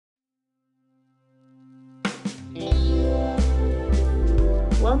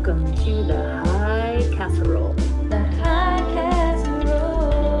Welcome to the High Casserole. The High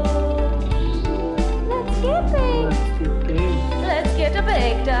Casserole. Let's get baked. Let's get a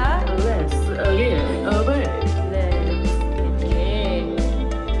baked, Let's get a baked. Let's get baked.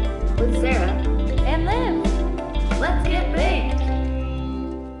 With Sarah And Liv. Let's get baked.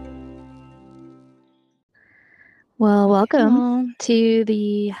 Well, welcome to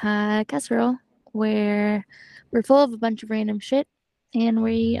the High Casserole, where we're full of a bunch of random shit, and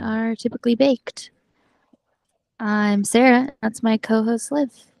we are typically baked. I'm Sarah. That's my co-host,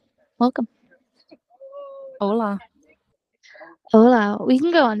 Liv. Welcome. Hola. Hola. We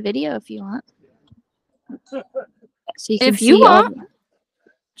can go on video if you want. So you can If you see want.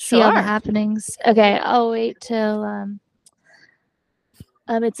 see all the Sure. happenings. Okay, I'll wait till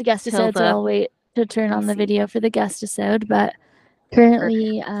it's a Guestisode, so I'll wait to turn on the video for the Guestisode, but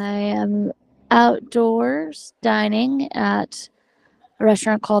currently I am outdoors dining at a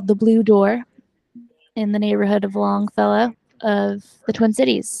restaurant called the Blue Door in the neighborhood of Longfellow of the Twin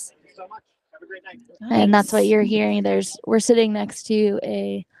Cities. And that's what you're hearing. We're sitting next to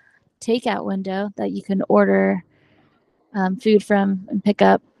a takeout window that you can order food from and pick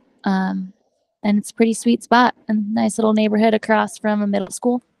up. And it's a pretty sweet spot and nice little neighborhood across from a middle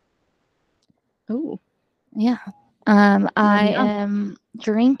school. Oh. Yeah. I am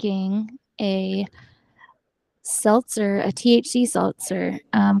drinking a seltzer, a THC seltzer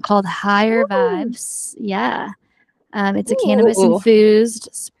called Higher Vibes. Yeah. It's a cannabis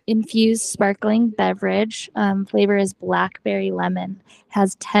infused sparkling beverage. Flavor is blackberry lemon.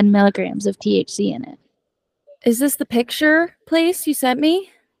 Has 10 milligrams of THC in it. Is this the picture place you sent me?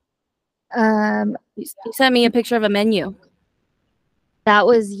 You sent me a picture of a menu. That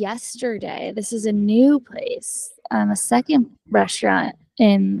was yesterday. This is a new place. A second restaurant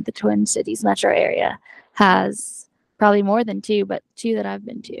in the Twin Cities metro area has probably more than two, but two that I've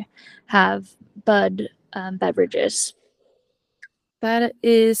been to have bud beverages. That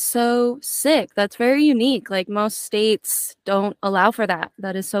is so sick. That's very unique. Like most states don't allow for that.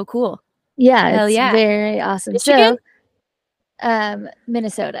 That is so cool. Yeah, Hell it's yeah. very awesome. Michigan? So,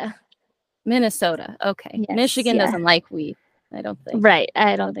 Minnesota. Minnesota. Okay. Yes, Michigan yeah. doesn't like weed. I don't think. Right.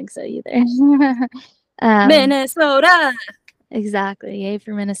 I don't think so either. Minnesota. Exactly. Yay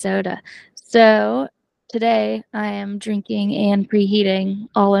for Minnesota. So today I am drinking and preheating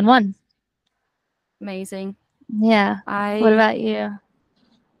all in one. Amazing. Yeah. What about you?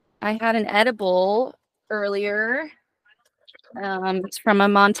 I had an edible earlier. It's from a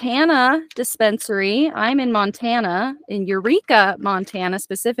Montana dispensary. I'm in Montana, in Eureka, Montana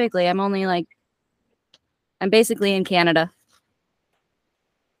specifically. I'm basically in Canada.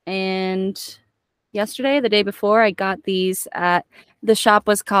 And yesterday, the day before, I got these at the shop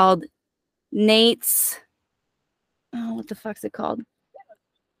was called Nate's. Oh, what the fuck's it called?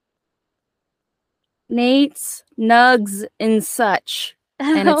 Nate's Nugs and Such.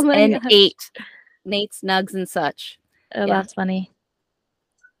 And it's N8. Nate's Nugs and Such. Oh, yeah. That's funny.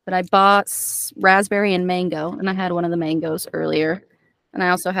 But I bought raspberry and mango, and I had one of the mangoes earlier. And I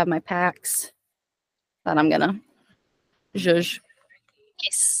also have my packs that I'm gonna zhuzh.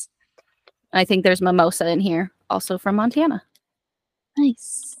 Yes. I think there's mimosa in here, also from Montana.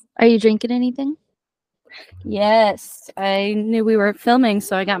 Nice. Are you drinking anything? Yes. I knew we were filming,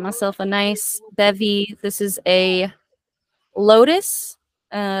 so I got myself a nice bevy. This is a Lotus.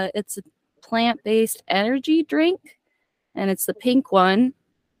 It's a plant-based energy drink, and it's the pink one.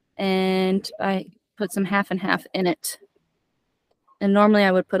 And I put some half and half in it. And normally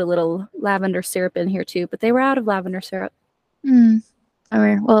I would put a little lavender syrup in here too, but they were out of lavender syrup.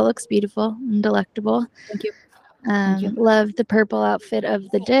 Well, it looks beautiful and delectable. Thank you. Love the purple outfit of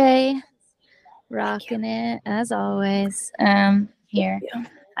the day. Rocking it as always. Here,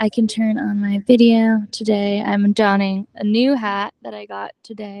 I can turn on my video today. I'm donning a new hat that I got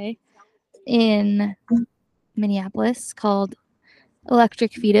today in Minneapolis called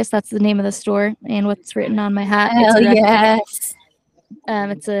Electric Fetus. That's the name of the store and what's written on my hat. Yes.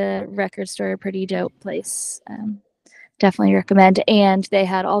 It's a record store, pretty dope place. Definitely recommend. And they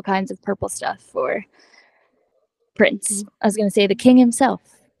had all kinds of purple stuff for Prince. I was going to say the king himself,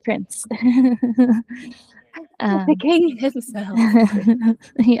 Prince. The king himself.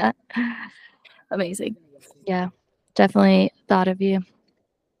 Yeah. Amazing. Yeah. Definitely thought of you.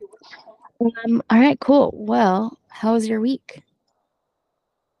 All right, cool. Well, how was your week?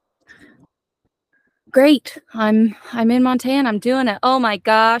 Great. I'm in Montana. I'm doing it. Oh my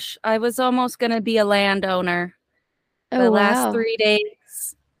gosh. I was almost going to be a landowner. The last 3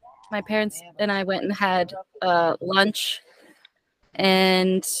 days, my parents and I went and had lunch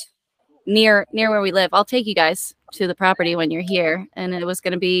and near where we live. I'll take you guys. to the property when you're here, and it was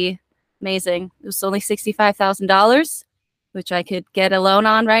going to be amazing. It was only $65,000, which I could get a loan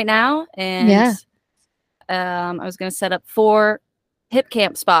on right now, and I was going to set up 4 hip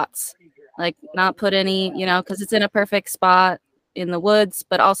camp spots, like not put any, you know, because it's in a perfect spot in the woods,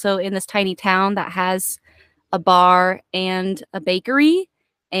 but also in this tiny town that has a bar and a bakery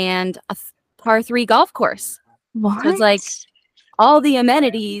and a par 3 golf course. What? So it's like all the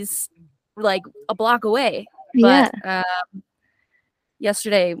amenities like a block away. But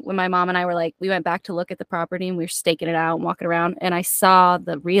yesterday when my mom and I were like, we went back to look at the property and we were staking it out and walking around, and I saw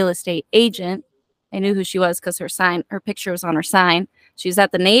the real estate agent. I knew who she was because her picture was on her sign. She was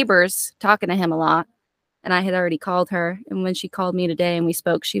at the neighbors talking to him a lot, and I had already called her. And when she called me today and we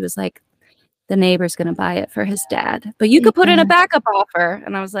spoke, she was like, the neighbor's going to buy it for his dad, but you could put in a backup offer.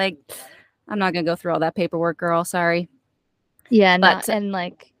 And I was like, I'm not going to go through all that paperwork, girl. Sorry. Yeah, but and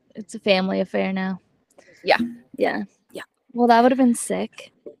like it's a family affair now. Yeah. Well, that would have been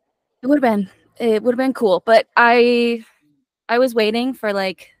sick. It would have been cool, but I was waiting for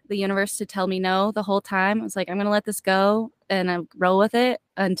like the universe to tell me no the whole time. I was like, I'm going to let this go and I roll with it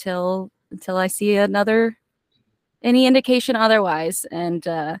until I see any indication otherwise.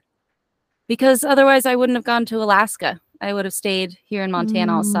 And because otherwise I wouldn't have gone to Alaska. I would have stayed here in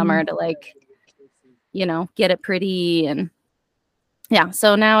Montana all summer to like, you know, get it pretty. And yeah,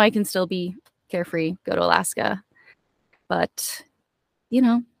 so now I can still be carefree, go to Alaska. But, you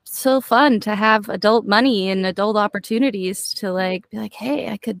know, so fun to have adult money and adult opportunities to like be like, hey,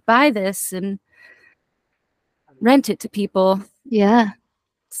 I could buy this and rent it to people. Yeah.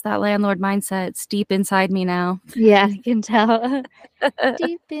 It's that landlord mindset. It's deep inside me now. Yeah, I can tell.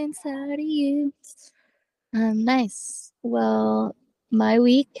 Deep inside of you. Nice. Well, my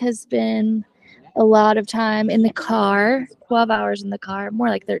week has been a lot of time in the car, 12 hours in the car, more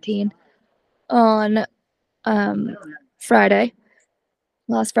like 13, on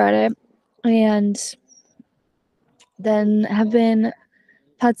last Friday, and then have been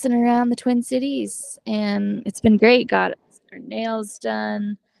putzing around the Twin Cities, and it's been great. Got our nails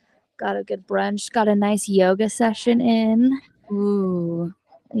done, got a good brunch, got a nice yoga session in. Ooh.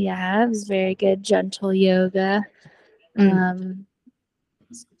 Yeah, it was very good, gentle yoga.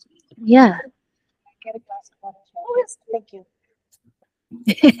 Yeah. Get a glass of water. Oh, yes, thank you.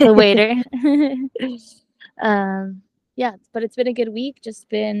 The waiter. Yeah, but it's been a good week. Just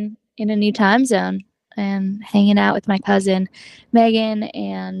been in a new time zone and hanging out with my cousin Megan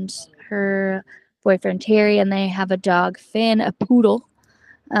and her boyfriend Terry, and they have a dog, Finn, a poodle,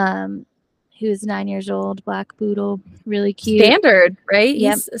 who's 9 years old, black poodle, really cute. Standard, right?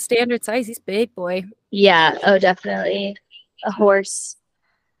 Yep. He's a standard size. He's big, boy. Yeah. Oh, definitely a horse.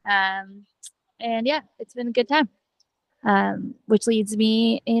 And yeah, it's been a good time. Which leads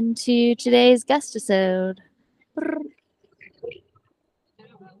me into today's Guestisode.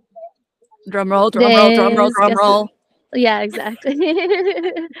 Drum roll, drum roll, drum roll, drum roll. Yeah, exactly.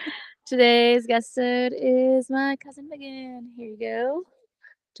 Today's Guestisode is my cousin Megan. Here you go.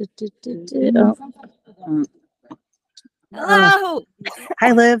 Oh. Hello.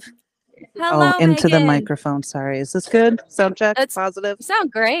 Hi, Liv. Hello, into the Megan. microphone. Sorry. Is this good? Sound check? That's Positive? You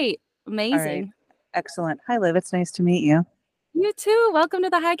sound great. Amazing. All right. Excellent. Hi, Liv. It's nice to meet you. You too. Welcome to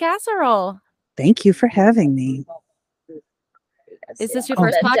the High Casserole. Thank you for having me. Is this your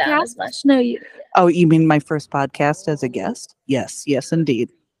first podcast? No, you. Oh, you mean my first podcast as a guest? Yes. Yes, indeed.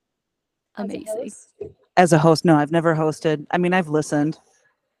 Amazing. As a host, no, I've never hosted. I mean, I've listened.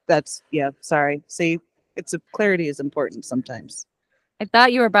 Sorry. See, clarity is important sometimes. I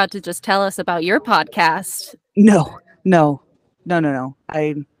thought you were about to just tell us about your podcast. No.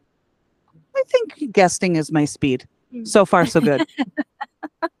 I think guesting is my speed. So far, so good.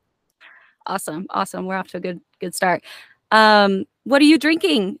 Awesome. We're off to a good start. What are you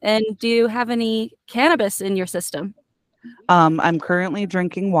drinking? And do you have any cannabis in your system? I'm currently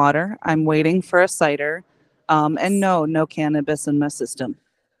drinking water. I'm waiting for a cider. And no cannabis in my system.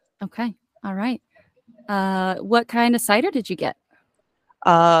 Okay. All right. What kind of cider did you get?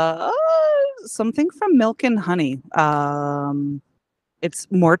 Something from Milk and Honey. It's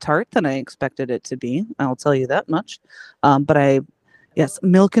more tart than I expected it to be. I'll tell you that much. Yes,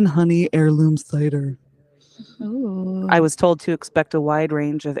 Milk and Honey heirloom cider. Ooh. I was told to expect a wide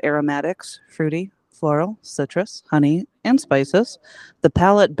range of aromatics, fruity, floral, citrus, honey, and spices. The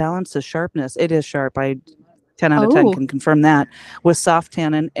palate balances sharpness. It is sharp. 10 out of 10 can confirm that, with soft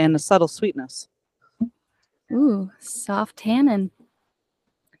tannin and a subtle sweetness. Ooh, soft tannin.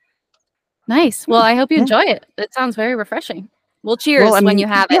 Nice. Well, I hope you enjoy it. It sounds very refreshing. Well, cheers when you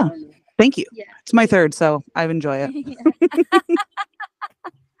have it. Thank you. Yeah. It's my third, so I enjoy it.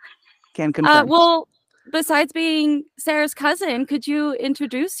 Can confirm. Well, besides being Sarah's cousin, could you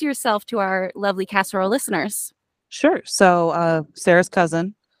introduce yourself to our lovely Casserole listeners? Sure. So, Sarah's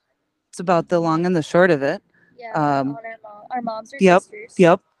cousin. It's about the long and the short of it. Yeah, Um, our moms are Yep. sisters.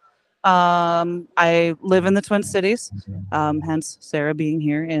 Yep. I live in the Twin Cities, hence Sarah being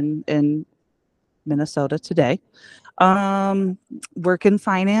here in Minnesota today. Work in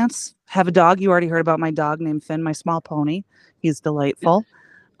finance. Have a dog. You already heard about my dog named Finn, my small pony. He's delightful.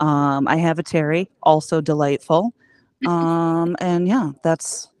 I have a Terry, also delightful. And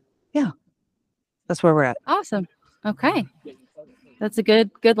that's where we're at. Awesome. Okay. That's a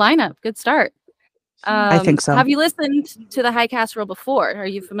good lineup. Good start. I think so. Have you listened to the High Casserole before? Are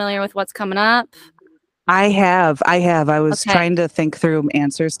you familiar with what's coming up? I have. I was Okay. trying to think through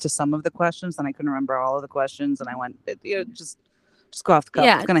answers to some of the questions, and I couldn't remember all of the questions. And I went, just go off the cuff.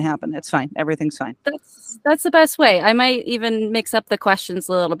 Yeah. It's going to happen. It's fine. Everything's fine. That's the best way. I might even mix up the questions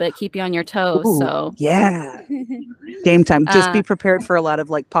a little bit, keep you on your toes. Ooh, So yeah, game time. Just be prepared for a lot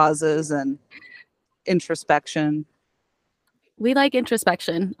of like pauses and introspection. we like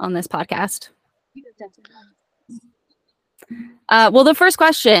introspection on this podcast. Well, the first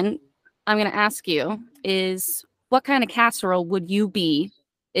question I'm going to ask you is, what kind of casserole would you be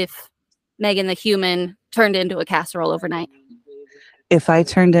if Megan the human turned into a casserole overnight? If I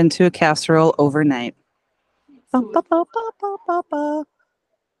turned into a casserole overnight. Ba, ba, ba, ba, ba, ba, ba.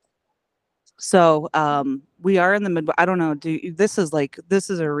 So we are in the Midwest. I don't know. This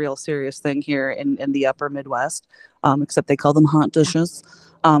is a real serious thing here in the upper Midwest, except they call them hot dishes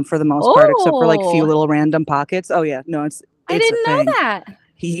for the most part, except for like few little random pockets. Oh yeah, no, it's I didn't a know thing. that.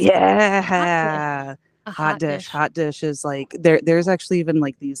 Yeah, A hot dish. Hot dish is like there's actually even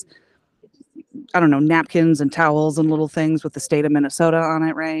like these, I don't know, napkins and towels and little things with the state of Minnesota on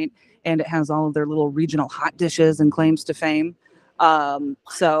it, right? And it has all of their little regional hot dishes and claims to fame.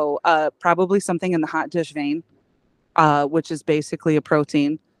 So probably something in the hot dish vein, which is basically a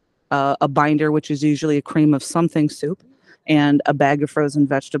protein, a binder, which is usually a cream of something soup, and a bag of frozen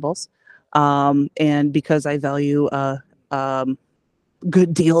vegetables. And because I value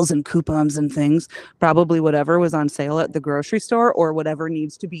good deals and coupons and things, probably whatever was on sale at the grocery store or whatever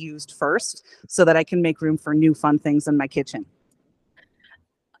needs to be used first so that I can make room for new fun things in my kitchen.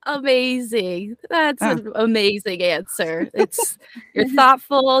 Amazing. That's an amazing answer. You're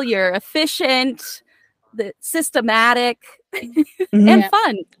thoughtful, you're efficient, systematic, and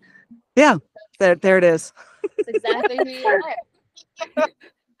fun. Yeah, there it is. That's exactly who you are.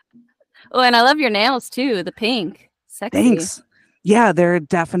 Oh, and I love your nails too, the pink. Sexy. Thanks. Yeah, they're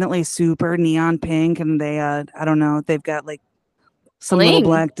definitely super neon pink, and they I don't know, they've got like some little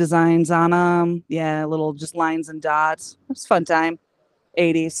black designs on them. Yeah, little just lines and dots. It's a fun time.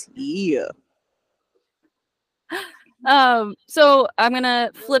 80s. Yeah. So I'm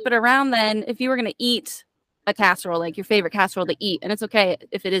gonna flip it around then. If you were gonna eat a casserole, like your favorite casserole to eat, and it's okay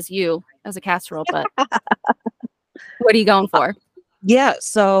if it is you as a casserole, but what are you going for? Yeah,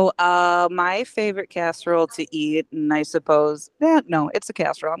 so my favorite casserole to eat, and I suppose, no, it's a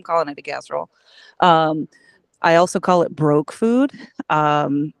casserole. I'm calling it a casserole. I also call it broke food.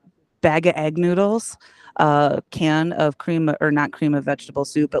 Bag of egg noodles, can of cream, or not cream of vegetable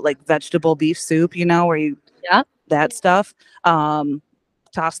soup, but like vegetable beef soup, where you, that stuff.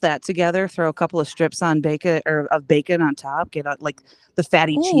 Toss that together, throw a couple of strips on bacon or of bacon on top, get like the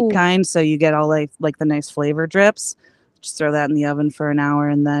fatty cheap kind, so you get all like the nice flavor drips. Just throw that in the oven for an hour,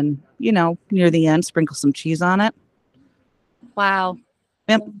 and then near the end, sprinkle some cheese on it. Wow.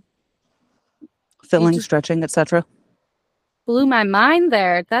 Yep. Filling, stretching, etc. Blew my mind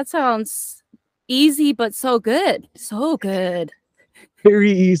there. That sounds easy, but so good. So good.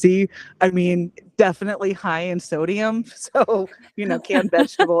 Very easy. I mean, definitely high in sodium. So, canned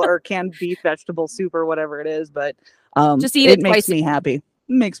vegetable or canned beef vegetable soup or whatever it is. But just eat it makes me happy. It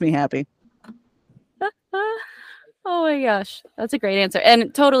makes me happy. Oh my gosh. That's a great answer.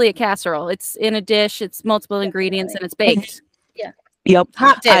 And totally a casserole. It's in a dish. It's multiple ingredients and it's baked. Yeah. Yep.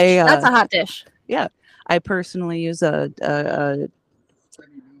 Hot dish. That's a hot dish. Yeah. I personally use a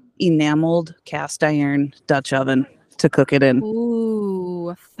enameled cast iron Dutch oven to cook it in.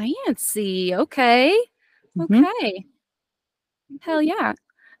 Ooh, fancy. Okay. Mm-hmm. Okay. Hell yeah.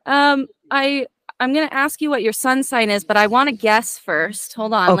 I'm gonna ask you what your sun sign is, but I want to guess first.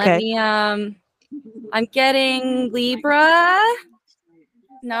 Hold on. Okay. Let me I'm getting Libra.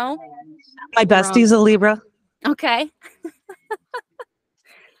 No? My bestie's a Libra. Okay.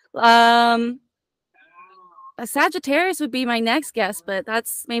 A Sagittarius would be my next guess, but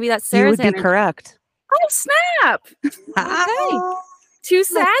that's Sarah's You would be energy. correct. Oh, snap. Okay. 2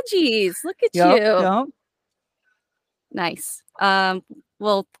 Saggies. Look at you. Yep. Nice.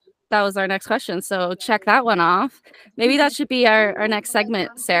 Well, that was our next question. So check that one off. Maybe that should be our next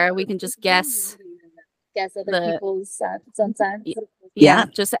segment, Sarah. We can just guess other people's sun signs. Yeah,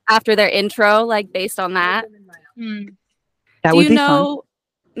 just after their intro, like based on that. That Do would you be know,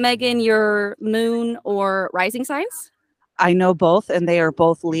 Megan, your moon or rising signs? I know both, and they are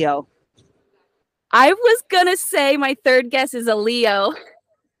both Leo. I was gonna say my third guess is a Leo.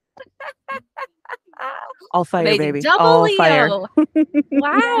 All fire, Amazing. baby. Double All Leo. fire.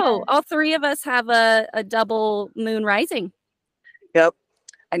 Wow. All three of us have a double moon rising. Yep.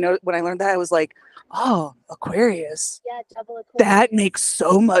 I know when I learned that, I was like, oh, Aquarius. Yeah, double Aquarius. That makes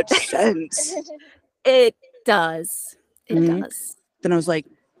so much sense. It does. It Mhm. does. Then I was like,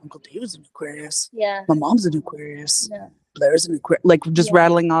 Uncle David's an Aquarius. Yeah. My mom's an Aquarius. Yeah. Blair's an Aquarius. Like just Yeah.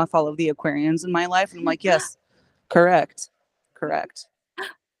 rattling off all of the Aquarians in my life. And I'm like, yes, correct. Correct.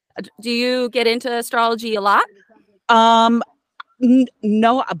 Do you get into astrology a lot?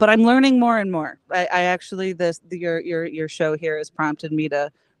 No, but I'm learning more and more. I actually your show here has prompted me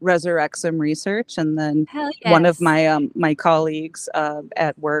to resurrect some research, and then one of my colleagues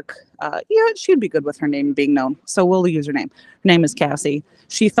at work, she'd be good with her name being known, so we'll use her name. Her name is Cassie.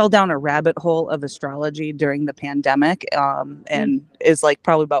 She fell down a rabbit hole of astrology during the pandemic, and is like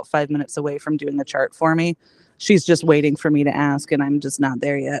probably about 5 minutes away from doing a chart for me. She's just waiting for me to ask, and I'm just not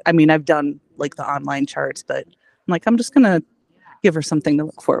there yet. I mean, I've done like the online charts, but I'm like, I'm just gonna give her something to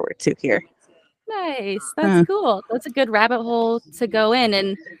look forward to here. Nice. That's cool. That's a good rabbit hole to go in.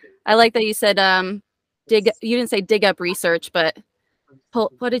 And I like that you said you didn't say dig up research, but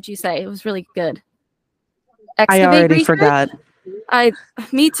what did you say? It was really good. I already forgot.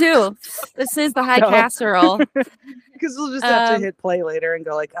 Me too. This is the high casserole. Because we'll just have to hit play later and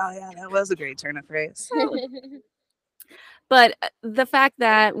go like, oh yeah, that was a great turn of phrase. But the fact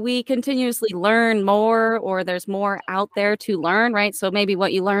that we continuously learn more, or there's more out there to learn, right? So maybe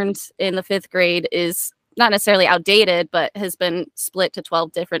what you learned in the 5th grade is not necessarily outdated, but has been split to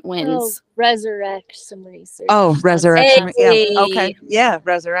 12 different wins. Resurrect some research. Oh, resurrection. Hey. Yeah. Okay. Yeah,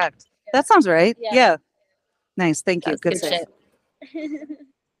 resurrect. That sounds right. Yeah. Nice. Thank you. That's Good save.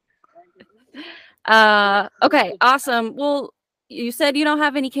 Okay, awesome. Well, you said you don't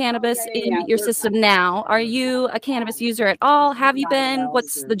have any cannabis in your system now. Are you a cannabis user at all? Have you been?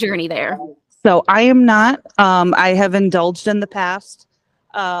 What's the journey there? So I am not. I have indulged in the past.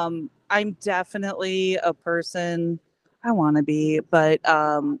 I'm definitely a person I want to be, but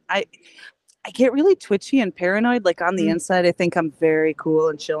I get really twitchy and paranoid. Like on the inside, I think I'm very cool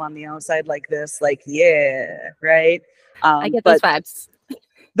and chill. On the outside, like this, like yeah, right. I get those vibes.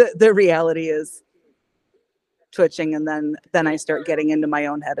 The reality is twitching, and then I start getting into my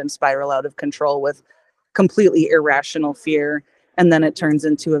own head and spiral out of control with completely irrational fear, and then it turns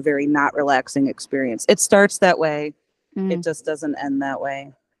into a very not relaxing experience. It starts that way. It just doesn't end that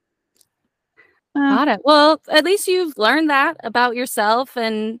way. Got it. Well, at least you've learned that about yourself,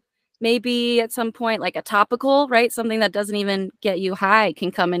 and maybe at some point like a topical, right? Something that doesn't even get you high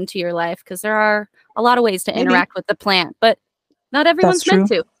can come into your life, because there are a lot of ways to interact with the plant, but not everyone's meant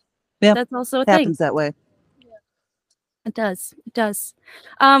to. Yeah, that's also a it thing. Happens that way. It does. It does.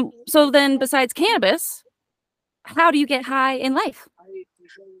 So then, besides cannabis, how do you get high in life?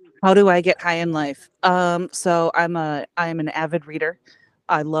 How do I get high in life? So I'm an avid reader.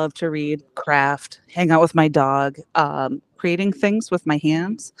 I love to read, craft, hang out with my dog, creating things with my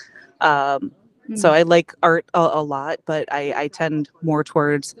hands. So I like art a lot, but I tend more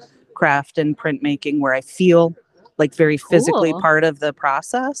towards craft and printmaking, where I feel like very physically part of the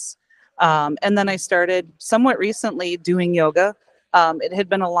process. And then I started somewhat recently doing yoga. It had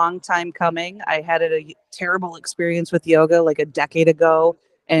been a long time coming. I had a terrible experience with yoga like a decade ago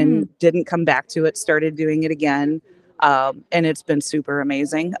and didn't come back to it, started doing it again. And it's been super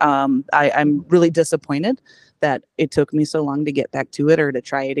amazing. I'm really disappointed that it took me so long to get back to it or to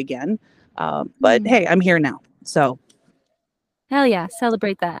try it again. But hey, I'm here now. So. Hell yeah.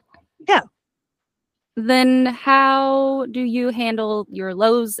 Celebrate that. Yeah. Then how do you handle your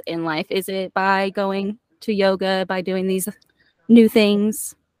lows in life? Is it by going to yoga, by doing these new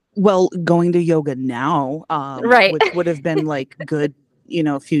things? Well, going to yoga now, right, which would have been like good,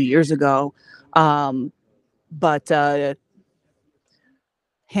 a few years ago. But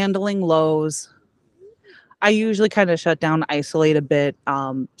handling lows, I usually kind of shut down, isolate a bit,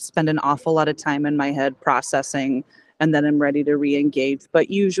 spend an awful lot of time in my head processing, and then I'm ready to re-engage. But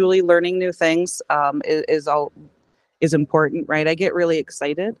usually learning new things is important, right? I get really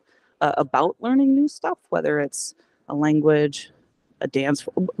excited about learning new stuff, whether it's a language, a dance,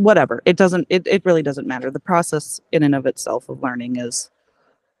 whatever. It really doesn't matter. The process in and of itself of learning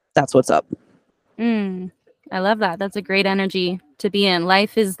that's what's up. I love that. That's a great energy to be in.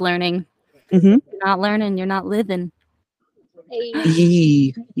 Life is learning. Mm-hmm. You're not learning, you're not living.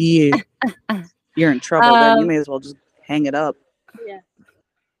 Yeah. You're in trouble then. You may as well just hang it up. Yeah.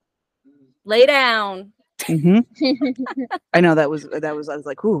 Lay down. Mm-hmm. I know that was I was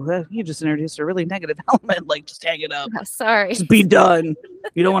like, ooh, you just introduced a really negative element. Like, just hang it up. Oh, sorry. Just be done.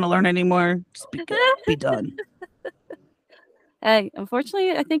 You don't want to learn anymore. Just be done.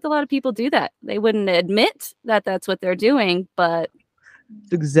 Unfortunately, I think a lot of people do that. They wouldn't admit that that's what they're doing, but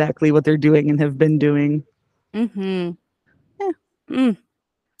It's exactly what they're doing and have been doing. mm-hmm. Yeah.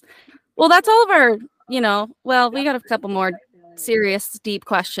 Well, that's all of our, well, we got a couple more serious, deep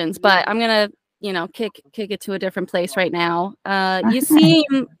questions, but I'm going to, kick it to a different place right now. You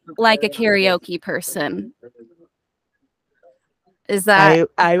seem like a karaoke person. Is that...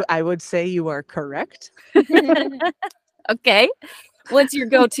 I would say you are correct. Okay. What's your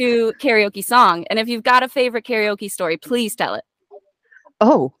go-to karaoke song? And if you've got a favorite karaoke story, please tell it.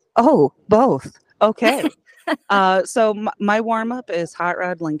 Oh, both. Okay. So my warm-up is Hot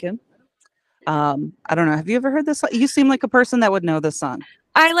Rod Lincoln. I don't know. Have you ever heard this song? You seem like a person that would know this song.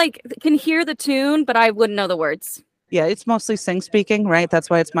 I can hear the tune, but I wouldn't know the words. Yeah, it's mostly sing-speaking, right? That's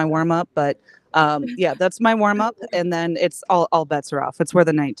why it's my warm-up. But yeah, that's my warm-up, and then it's all bets are off. It's where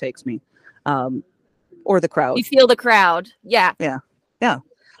the night takes me, or the crowd. You feel the crowd, yeah. Yeah.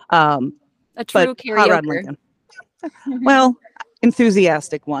 A true but Hot Rod karaoke. Lincoln. Well,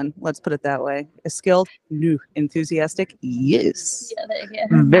 enthusiastic one. Let's put it that way. A skilled, new, enthusiastic. Yes. Yeah, there you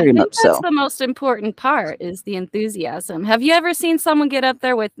go. Very much That's so. the most important part is the enthusiasm. Have you ever seen someone get up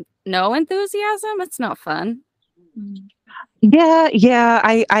there with no enthusiasm? It's not fun. Yeah,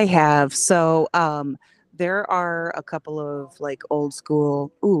 I have. So there are a couple of like old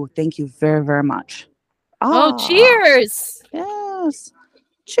school. Ooh, thank you very, very much. Oh, cheers. Yes.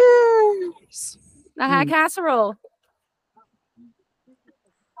 Cheers. I had casserole.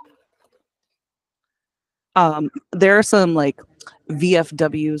 There are some like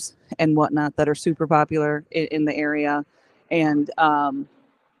VFWs and whatnot that are super popular in the area, and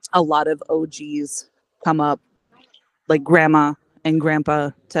a lot of OGs come up, like grandma and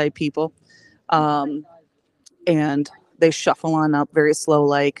grandpa type people, and they shuffle on up very slow,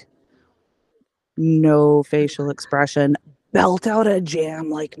 like no facial expression, belt out a jam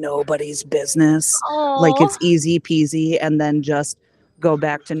like nobody's business. Like it's easy peasy, and then just go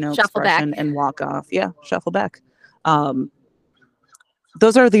back to no Shuffle expression back. and walk off. Yeah, shuffle back.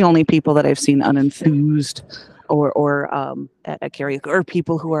 Those are the only people that I've seen unenthused or at karaoke, or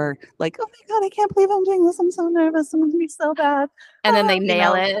people who are like, oh my God, I can't believe I'm doing this. I'm so nervous. I'm going to be so bad. And then they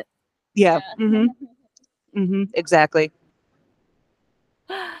nail it. Yeah. Exactly.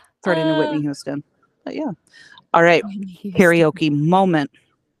 Throw it into Whitney Houston. But yeah. All right. Karaoke moment.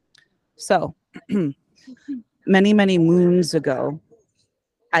 So many, many moons ago,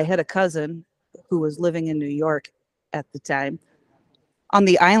 I had a cousin who was living in New York at the time on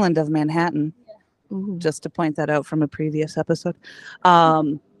the island of Manhattan. Ooh. Just to point that out from a previous episode.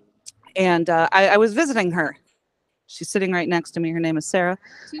 And I was visiting her. She's sitting right next to me. Her name is Sarah.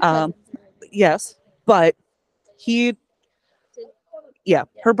 Yes, but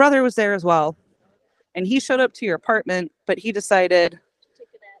her brother was there as well. And he showed up to your apartment, but he decided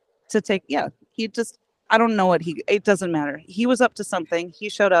to take, I don't know what it doesn't matter. He was up to something. He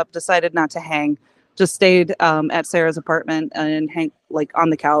showed up, decided not to hang, just stayed at Sarah's apartment and hang like on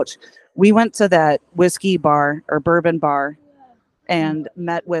the couch. We went to that whiskey bar or bourbon bar and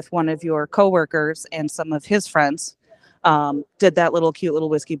met with one of your coworkers and some of his friends. Did that cute little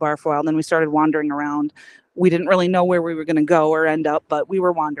whiskey bar for a while. And then we started wandering around. We didn't really know where we were going to go or end up, but we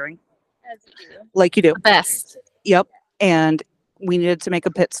were wandering. As you do. Like you do. The best. Yep. And we needed to make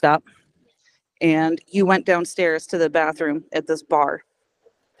a pit stop. And you went downstairs to the bathroom at this bar.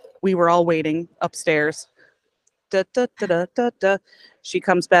 We were all waiting upstairs. Da, da, da, da, da, da. She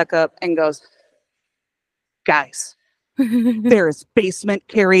comes back up and goes, guys, there is basement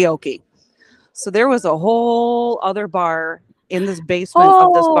karaoke. So there was a whole other bar in this basement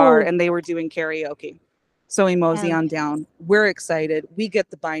of this bar, and they were doing karaoke. So we mosey on down. We're excited. We get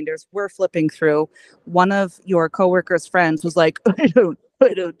the binders. We're flipping through. One of your coworkers' friends was like, I don't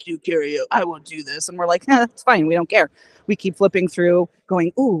do karaoke. I won't do this. And we're like, it's fine. We don't care. We keep flipping through,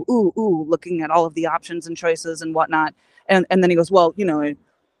 going, ooh, ooh, ooh, looking at all of the options and choices and whatnot. And then he goes, well,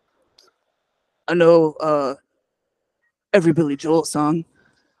 I know every Billy Joel song.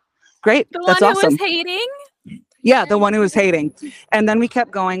 Great. That's one who awesome. was hating? Yeah, the one who was hating. And then we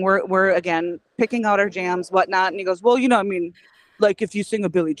kept going. We're again picking out our jams, whatnot. And he goes, well, like if you sing a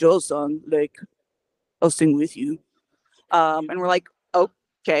Billy Joel song, like I'll sing with you. And we're like,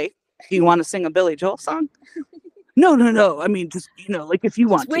 okay, do you want to sing a Billy Joel song? No. I mean, just like if you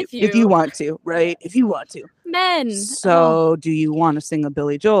want to, with if you you. want to, right? If you want to. Men. Oh, So, do you want to sing a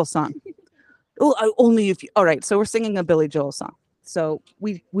Billy Joel song? Only if you. All right. So we're singing a Billy Joel song. So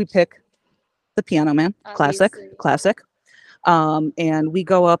we pick the Piano Man, classic. And we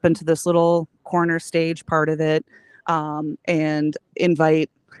go up into this little corner stage part of it, and invite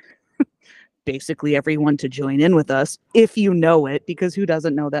basically everyone to join in with us if you know it, because who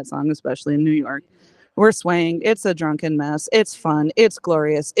doesn't know that song, especially in New York? We're swaying. It's a drunken mess. It's fun. It's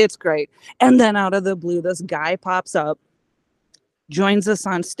glorious. It's great. And then out of the blue, this guy pops up, joins us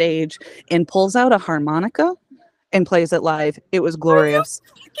on stage, and pulls out a harmonica and plays it live. It was glorious.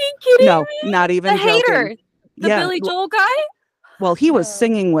 Are you fucking kidding No, me? not even The joking. hater. The Billy Joel guy? Well, he was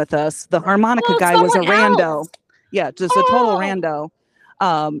singing with us. The harmonica guy was a rando. Yeah, just a total rando.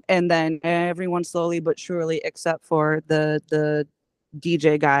 And then everyone slowly but surely, except for the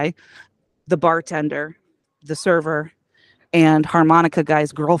DJ guy, the bartender, the server, and harmonica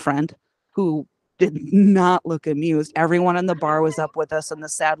guy's girlfriend, who did not look amused. Everyone in the bar was up with us in the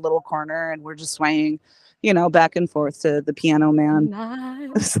sad little corner, and we're just swaying, back and forth to the Piano Man. Nice.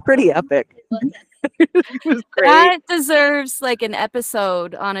 It's pretty epic. It was great. That deserves like an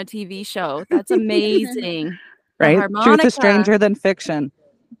episode on a TV show. That's amazing. Right? Truth is stranger than fiction.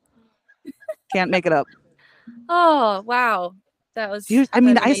 Can't make it up. Oh, wow. That was.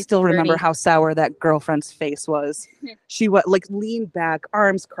 I still remember how sour that girlfriend's face was. She leaned back,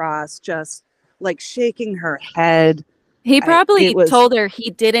 arms crossed, just like shaking her head. He probably told her he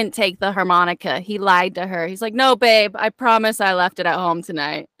didn't take the harmonica. He lied to her. He's like, "No, babe, I promise I left it at home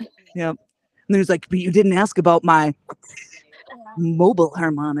tonight." Yep. And there's like, "But you didn't ask about my mobile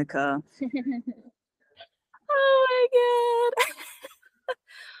harmonica." Oh my god.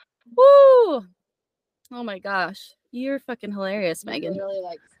 Woo. Oh my gosh. You're fucking hilarious, Megan.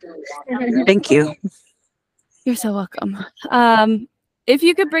 Thank you. You're so welcome. If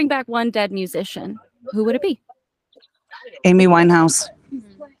you could bring back one dead musician, who would it be? Amy Winehouse.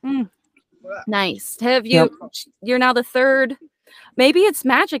 Nice. Have you? Yep. You're now the third. Maybe it's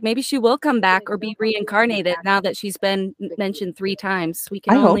magic. Maybe she will come back or be reincarnated now that she's been mentioned 3 times. We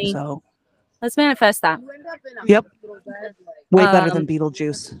can hope so. Let's manifest that. Yep. Way better than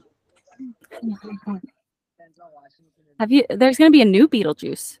Beetlejuice. There's going to be a new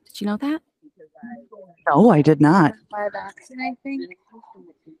Beetlejuice. Did you know that? No, I did not. Live action, I think.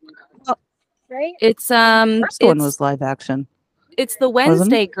 Right? It's first one was live action. It's the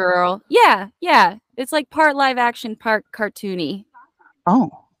Wednesday girl. Yeah. It's like part live action, part cartoony.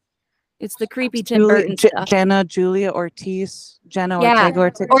 Oh. It's the creepy Tim Burton stuff. Julia Ortiz.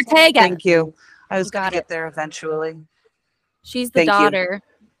 Ortega. Thank you. I was going to get there eventually. She's the daughter.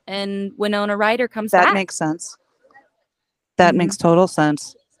 And Winona Ryder comes back. That makes sense. That makes total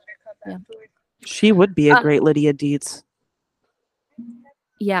sense. Yeah. She would be a great Lydia Dietz.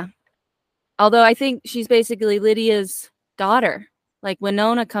 Yeah. Although I think she's basically Lydia's daughter. Like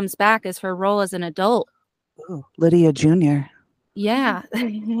Winona comes back as her role as an adult. Ooh, Lydia Jr. Yeah,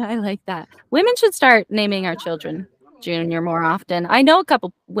 I like that. Women should start naming our children Junior more often. I know a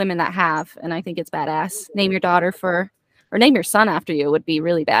couple women that have, and I think it's badass. Name your daughter or name your son after you would be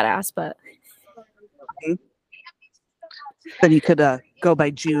really badass. But then you could go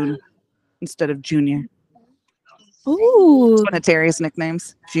by June instead of Junior. Ooh, it's one of Terry's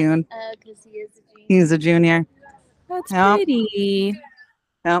nicknames, June. Because he is a junior. He's a junior. That's pretty.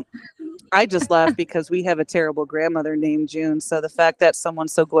 Yep. I just laugh because we have a terrible grandmother named June. So the fact that someone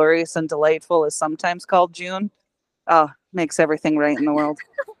so glorious and delightful is sometimes called June, makes everything right in the world.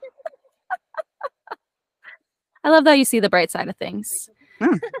 I love that you see the bright side of things.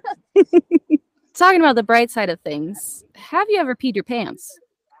 Talking about the bright side of things, have you ever peed your pants?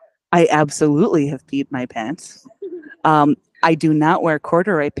 I absolutely have peed my pants. I do not wear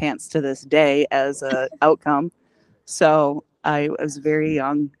corduroy pants to this day as an outcome. So I was very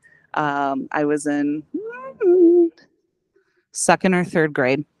young. I was in 2nd or 3rd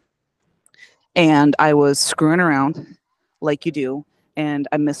grade, and I was screwing around like you do, and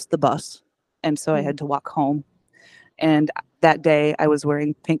I missed the bus, and so I had to walk home. And that day, I was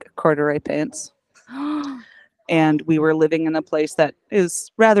wearing pink corduroy pants, and we were living in a place that is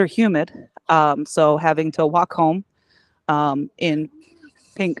rather humid, so having to walk home in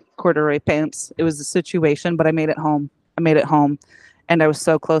pink corduroy pants, it was a situation, but I made it home. And I was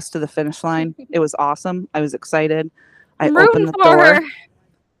so close to the finish line. It was awesome. I was excited. I opened the door.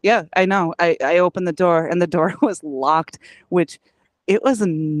 Yeah, I know. I opened the door, and the door was locked, which it was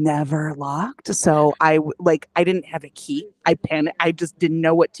never locked. So I didn't have a key. I panicked. I just didn't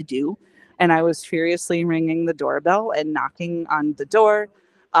know what to do. And I was furiously ringing the doorbell and knocking on the door.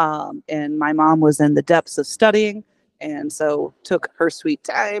 And my mom was in the depths of studying, and so took her sweet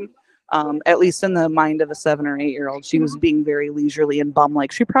time. At least in the mind of a 7 or 8-year-old, she was being very leisurely and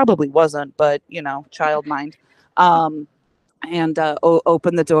bum-like. She probably wasn't, but child mind. And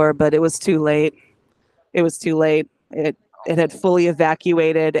opened the door, but it was too late. It was too late. It had fully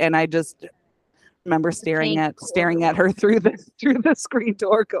evacuated, and I just remember staring at her through the screen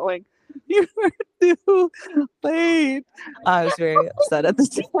door, going, "You were too late." I was very upset at the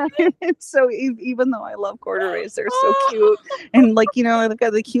time. And so even though I love corduroys, they're so cute, and they've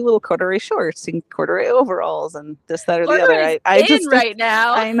got the cute little corduroy shorts and corduroy overalls and this, that, or the other. I just right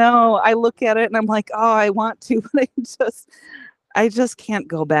now. I know. I look at it and I'm like, oh, I want to, but I just can't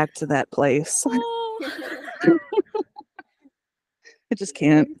go back to that place. I just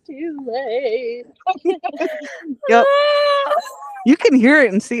can't. Too late. Yep. You can hear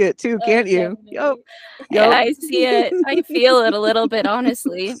it and see it too, can't you? Yep. Yeah, I see it. I feel it a little bit,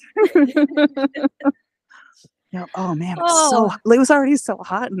 honestly. Oh man, it was already so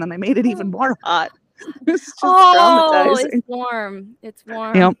hot, and then I made it even more hot. It's just traumatizing. It's warm. It's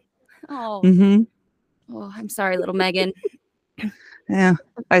warm. Yep. Oh. Mm-hmm. Oh, I'm sorry, little Megan. Yeah,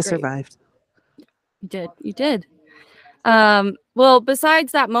 I survived. You did. Well,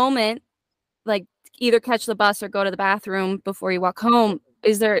 besides that moment, like either catch the bus or go to the bathroom before you walk home,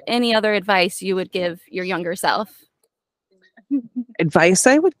 is there any other advice you would give your younger self? Advice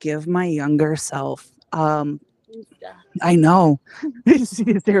I would give my younger self. I know.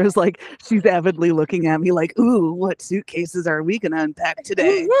 There was she's avidly looking at me like, ooh, what suitcases are we gonna unpack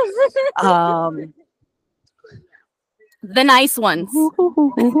today? The nice ones.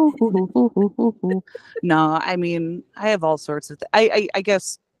 No, I mean, I have all sorts of I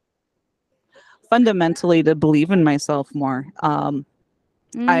guess fundamentally to believe in myself more. I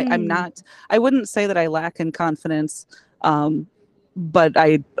wouldn't say that I lack in confidence, but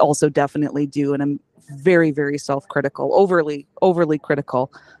I also definitely do, and I'm very, very self-critical, overly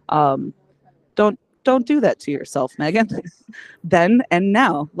critical. Don't do that to yourself, Megan. Then and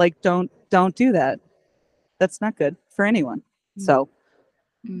now, don't do that. That's not good for anyone. So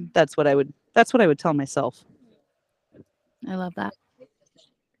that's what I would tell myself. I love that.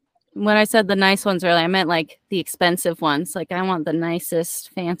 When I said the nice ones earlier, I meant the expensive ones. I want the nicest,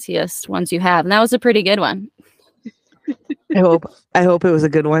 fanciest ones you have. And that was a pretty good one. I hope it was a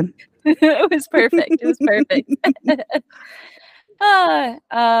good one. It was perfect. It was perfect.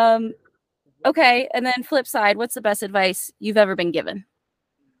 Okay. And then flip side, what's the best advice you've ever been given?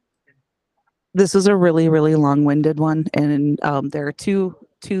 This is a really, really long-winded one, and there are two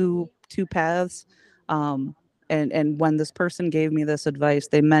paths. And when this person gave me this advice,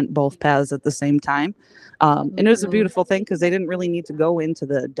 they meant both paths at the same time. And it was a beautiful thing because they didn't really need to go into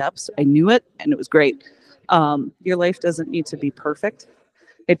the depths. I knew it, and it was great. Your life doesn't need to be perfect.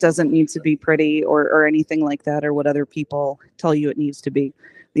 It doesn't need to be pretty or anything like that, or what other people tell you it needs to be.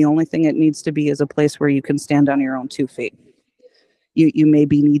 The only thing it needs to be is a place where you can stand on your own 2 feet. You may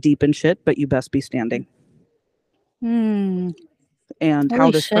be knee deep in shit, but you best be standing. And Holy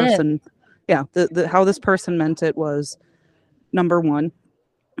how this shit. person, how this person meant it was, number one,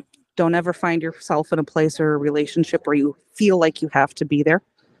 don't ever find yourself in a place or a relationship where you feel like you have to be there,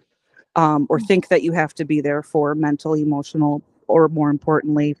 or think that you have to be there for mental, emotional, or more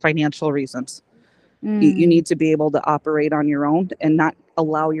importantly, financial reasons. You need to be able to operate on your own and not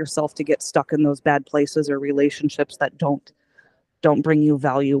allow yourself to get stuck in those bad places or relationships that don't bring you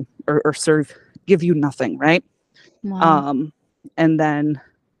value or give you nothing, right? Wow. And then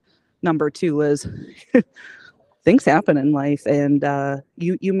number 2 is things happen in life, and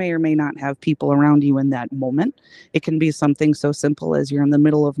you may or may not have people around you in that moment. It can be something so simple as you're in the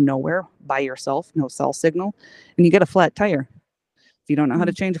middle of nowhere by yourself, no cell signal, and you get a flat tire. If you don't know how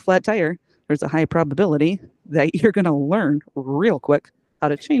to change a flat tire, there's a high probability that you're going to learn real quick how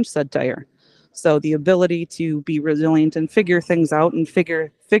to change said tire. So the ability to be resilient and figure things out and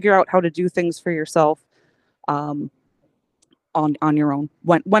figure out how to do things for yourself on your own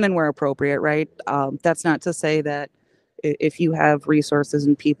when and where appropriate, right? That's not to say that if you have resources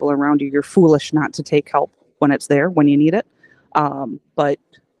and people around you, you're foolish not to take help when it's there, when you need it. But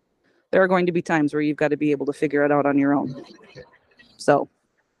there are going to be times where you've got to be able to figure it out on your own. So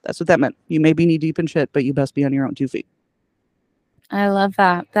that's what that meant. You may be knee deep in shit, but you best be on your own 2 feet. I love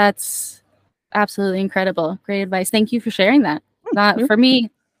that. That's absolutely incredible. Great advice. Thank you for sharing that. Not for me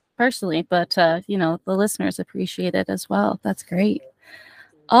personally, but the listeners appreciate it as well. That's great.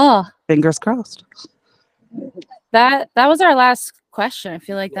 Oh, fingers crossed. That was our last question. I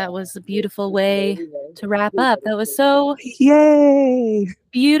feel like that was a beautiful way to wrap up. That was so Yay!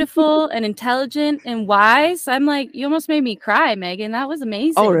 beautiful and intelligent and wise. I'm like, you almost made me cry, Megan. That was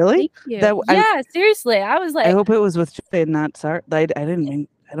amazing. Oh, really? Thank you. That Yeah, seriously. I was like, I hope it was with joy and not sorry. I didn't mean.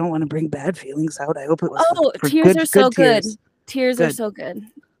 I don't want to bring bad feelings out. I hope it was. oh, for tears are so good. tears. Tears are Good. so good.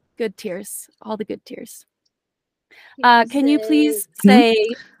 Good tears. All the good tears. Can you please say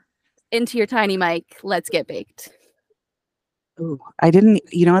into your tiny mic, let's get baked? Ooh, I didn't.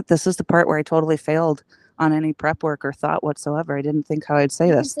 You know what? This is the part where I totally failed on any prep work or thought whatsoever. I didn't think how I'd say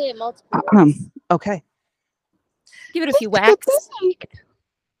You can this. say it multiple ways. Okay. Give it a few whacks.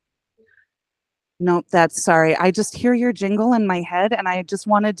 No, that's sorry. I just hear your jingle in my head, and I just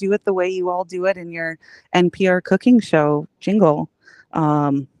want to do it the way you all do it in your NPR cooking show jingle.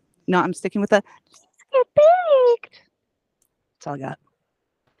 No, I'm sticking with the get baked. That's all I got.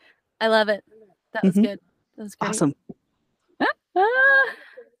 I love it. That was good. That was great. Awesome.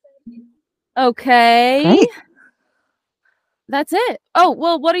 Okay. Great. That's it. Oh,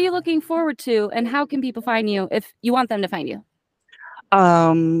 well, what are you looking forward to, and how can people find you if you want them to find you?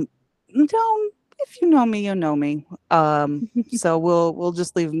 Don't. If you know me, you know me. So we'll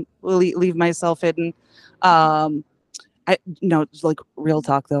just leave myself hidden. I no, like real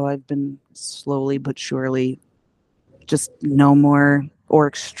talk though. I've been slowly but surely just no more or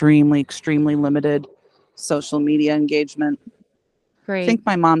extremely limited social media engagement. Great. I think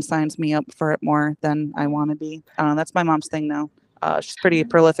my mom signs me up for it more than I want to be. I don't know. That's my mom's thing now. She's pretty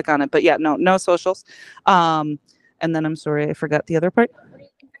prolific on it. But yeah, no socials. And then I'm sorry, I forgot the other part.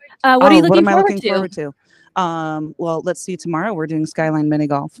 What are you looking forward to? Well, let's see. Tomorrow we're doing Skyline Mini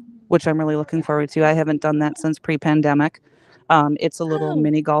Golf, which I'm really looking forward to. I haven't done that since pre-pandemic. It's a little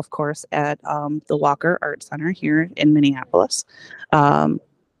mini golf course at the Walker Art Center here in Minneapolis.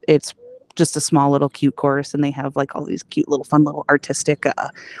 It's just a small little cute course, and they have like all these cute little fun little artistic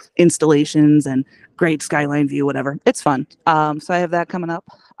installations and great skyline view, whatever. It's fun. So I have that coming up.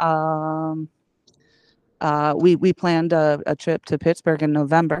 We planned a trip to Pittsburgh in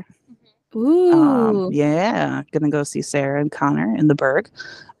November. Ooh. Yeah, gonna go see Sarah and Connor in the Berg.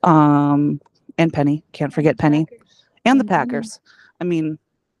 And Penny. Can't forget Penny. And the Packers. I mean,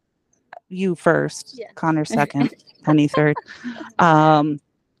 you first, Connor second, Penny third.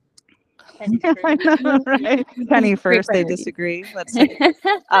 I know, right? Penny first. They disagree. Let's see.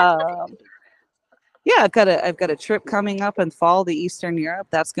 Yeah, I've got a trip coming up in fall to Eastern Europe.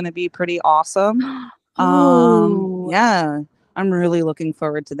 That's going to be pretty awesome. Yeah, I'm really looking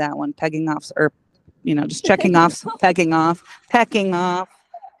forward to that one. Pegging off, or just checking off, pecking off,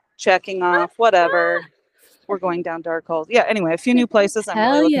 checking off, whatever. We're going down dark holes. Yeah. Anyway, a few new places. I'm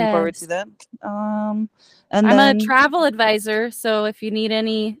really looking forward to that. And I'm a travel advisor, so if you need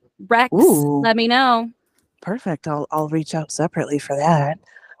any recs, let me know. Perfect. I'll reach out separately for that.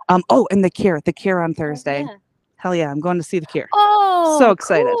 Oh, and the Cure on Thursday. Yeah. Hell yeah, I'm going to see the Cure. Oh, so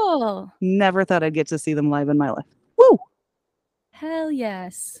excited. Cool. Never thought I'd get to see them live in my life. Woo! Hell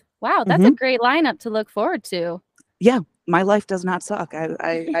yes. Wow, that's a great lineup to look forward to. Yeah, my life does not suck.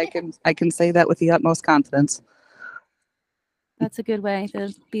 I can say that with the utmost confidence. That's a good way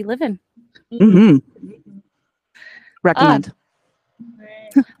to be living. Recommend.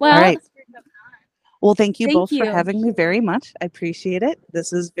 Well, all right. Well, thank you both for having me very much. I appreciate it.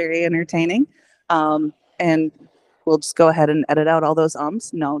 This is very entertaining. And we'll just go ahead and edit out all those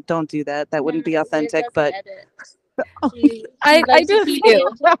ums. No, don't do that. That wouldn't be authentic, but I do a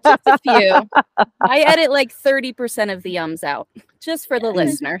few. Just a few. I edit like 30% of the ums out just for the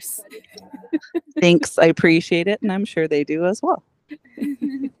listeners. Thanks. I appreciate it. And I'm sure they do as well.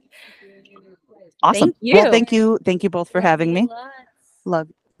 Awesome. Thank you. Well, thank you both for having me. Love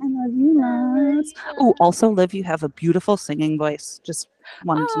you. I love you lots. Oh, also, Liv, you have a beautiful singing voice. Just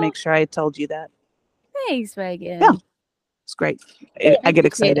wanted to make sure I told you that. Thanks, Megan. Yeah, it's great. I get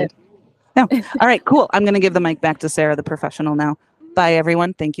excited. Yeah. All right, cool. I'm going to give the mic back to Sarah, the professional now. Bye,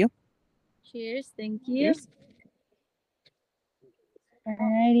 everyone. Thank you. Cheers. Thank you. Cheers.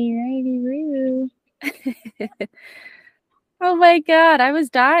 Righty. Oh my God, I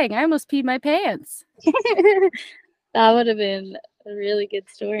was dying. I almost peed my pants. That would have been a really good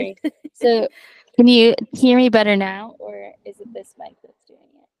story. So, can you hear me better now, or is it this mic that's doing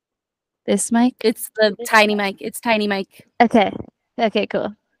it? This mic? It's the tiny mic. It's tiny mic. Okay. Okay,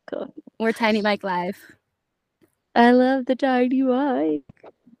 cool. We're Tiny Mic Live. I love the tiny mic.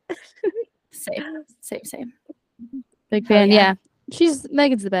 Same. Big fan, yeah.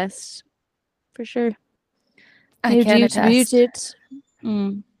 Megan's the best. For sure. I can attest.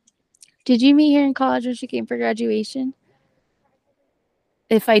 Did you meet her in college when she came for graduation?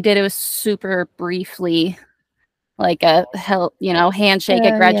 If I did, it was super briefly. like a handshake at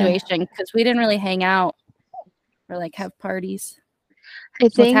Yeah. graduation because we didn't really hang out or like have parties. I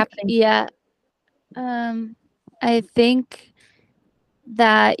think, happening? yeah. I think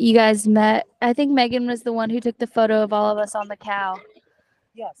that you guys met. I think Megan was the one who took the photo of all of us on the cow.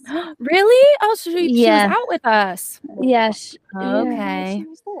 Yes. Really? Oh, so she was Yeah. out with us. Yeah. Okay.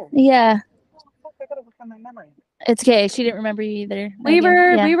 Yeah. I gotta work on my memory. It's okay. She didn't remember you either. We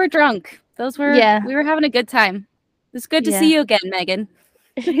Megan. were drunk. We were having a good time. It's good to see you again, Megan.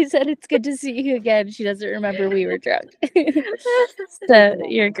 She said it's good to see you again. She doesn't remember we were drunk. So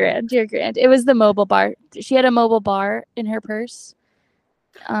you're grand. You're grand. It was the mobile bar. She had a mobile bar in her purse.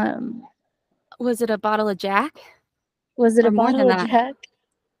 Was it a bottle of Jack? Was it Or a more bottle than of that? Jack?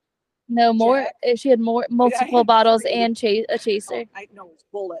 No, more. She had multiple bottles and a chaser. I know it's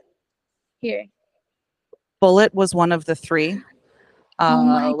Bullet. Here. Bullet was one of the three. Oh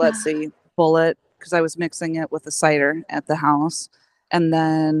my Let's see. Bullet, because I was mixing it with a cider at the house. And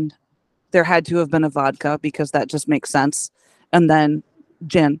then there had to have been a vodka because that just makes sense. And then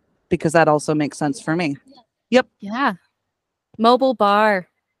gin, because that also makes sense for me. Yep. Yeah. Mobile bar.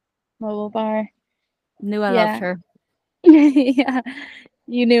 Mobile bar. Knew I loved her. Yeah.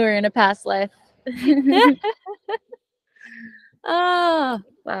 You knew her in a past life. Oh,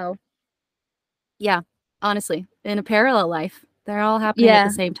 wow. Yeah, honestly, in a parallel life. They're all happening at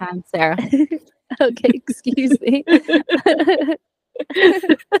the same time, Sarah. Okay, excuse me.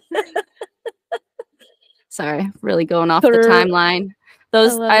 Sorry, really going off the timeline.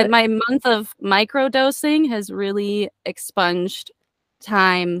 My month of microdosing has really expunged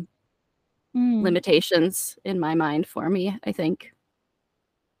time limitations in my mind for me, I think.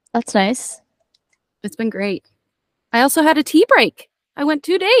 That's nice. It's been great. I also had a tea break. I went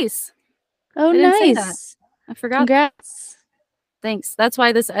 2 days. Oh, I didn't say that. nice. I forgot. Congrats. Thanks. That's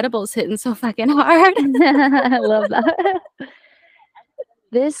why this edible is hitting so fucking hard. I love that.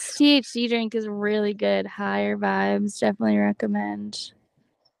 This THC drink is really good. Higher vibes. Definitely recommend.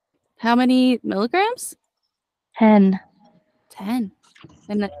 How many milligrams? 10. 10.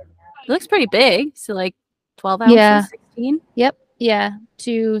 And it looks pretty big. So like 12 ounces, Yeah. 16? Yep. Yeah.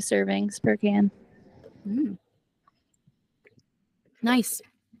 2 servings per can. Nice.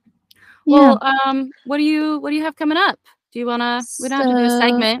 Yeah. Well, what do you have coming up? Do you wanna we don't have to do a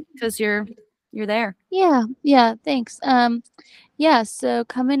segment because you're there. Yeah, thanks. Yeah, so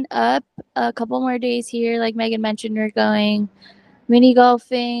coming up a couple more days here, like Megan mentioned, we're going mini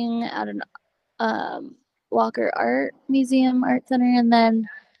golfing at an Walker Art Center, and then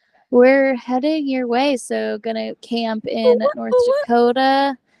we're heading your way. So gonna camp in North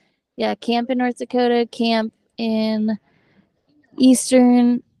Dakota. Yeah, camp in North Dakota, camp in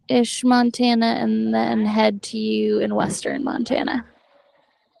Eastern-ish Montana, and then head to you in Western Montana.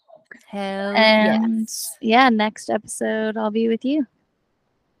 Hell yes. Yeah, next episode I'll be with you.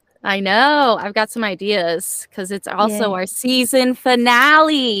 I know. I've got some ideas because it's also our season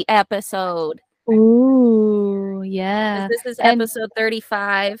finale episode. Ooh, yeah. This is episode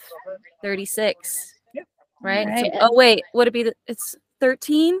 35, 36. Right? So, wait, would it be it's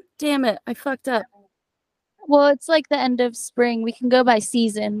 13? Damn it. I fucked up. Well, it's like the end of spring. We can go by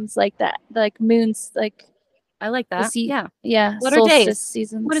seasons like that. Like moons, like I like that. Yeah. Yeah. What are days?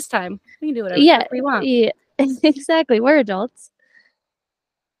 Seasons. What is time? We can do whatever we want. Yeah. Exactly. We're adults.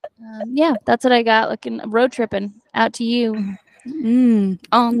 Yeah, that's what I got. Looking road tripping out to you. On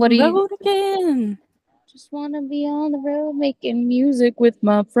the road again. Just want to be on the road making music with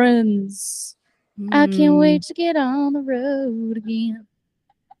my friends. I can't wait to get on the road again.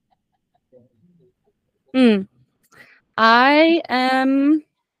 I am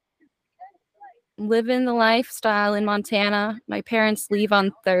living the lifestyle in Montana. My parents leave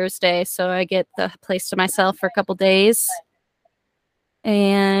on Thursday, so I get the place to myself for a couple days.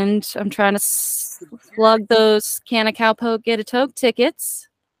 And I'm trying to slug those Can of Cowpoke Get a Toke tickets.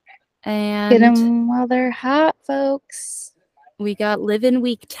 And get them while they're hot, folks. We got Live-In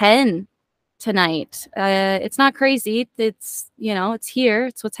Week 10 tonight. It's not crazy. It's, it's here.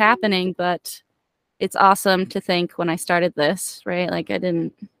 It's what's happening, but it's awesome to think when I started this, right? Like I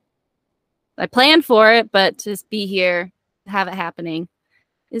planned for it, but to be here, have it happening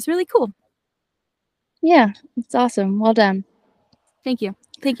is really cool. Yeah, it's awesome. Well done. Thank you.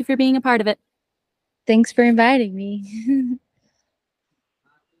 Thank you for being a part of it. Thanks for inviting me.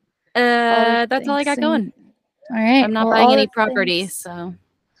 That's all I got going. All right. I'm not buying any property, so.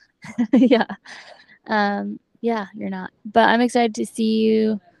 Yeah. Yeah, you're not. But I'm excited to see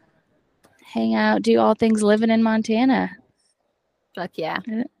you hang out, do all things living in Montana. Fuck yeah.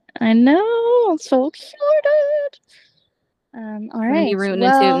 I know. I'm so excited. All right. Be rooting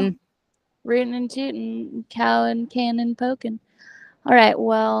and tooting. rootin' and tootin', cowin', cannon, poking. All right,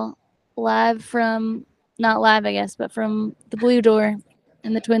 well, live from, not live, I guess, but from the Blue Door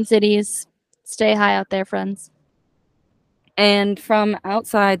in the Twin Cities. Stay high out there, friends. And from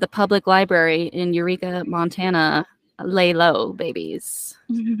outside the public library in Eureka, Montana, lay low, babies.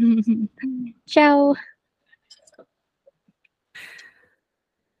 Ciao.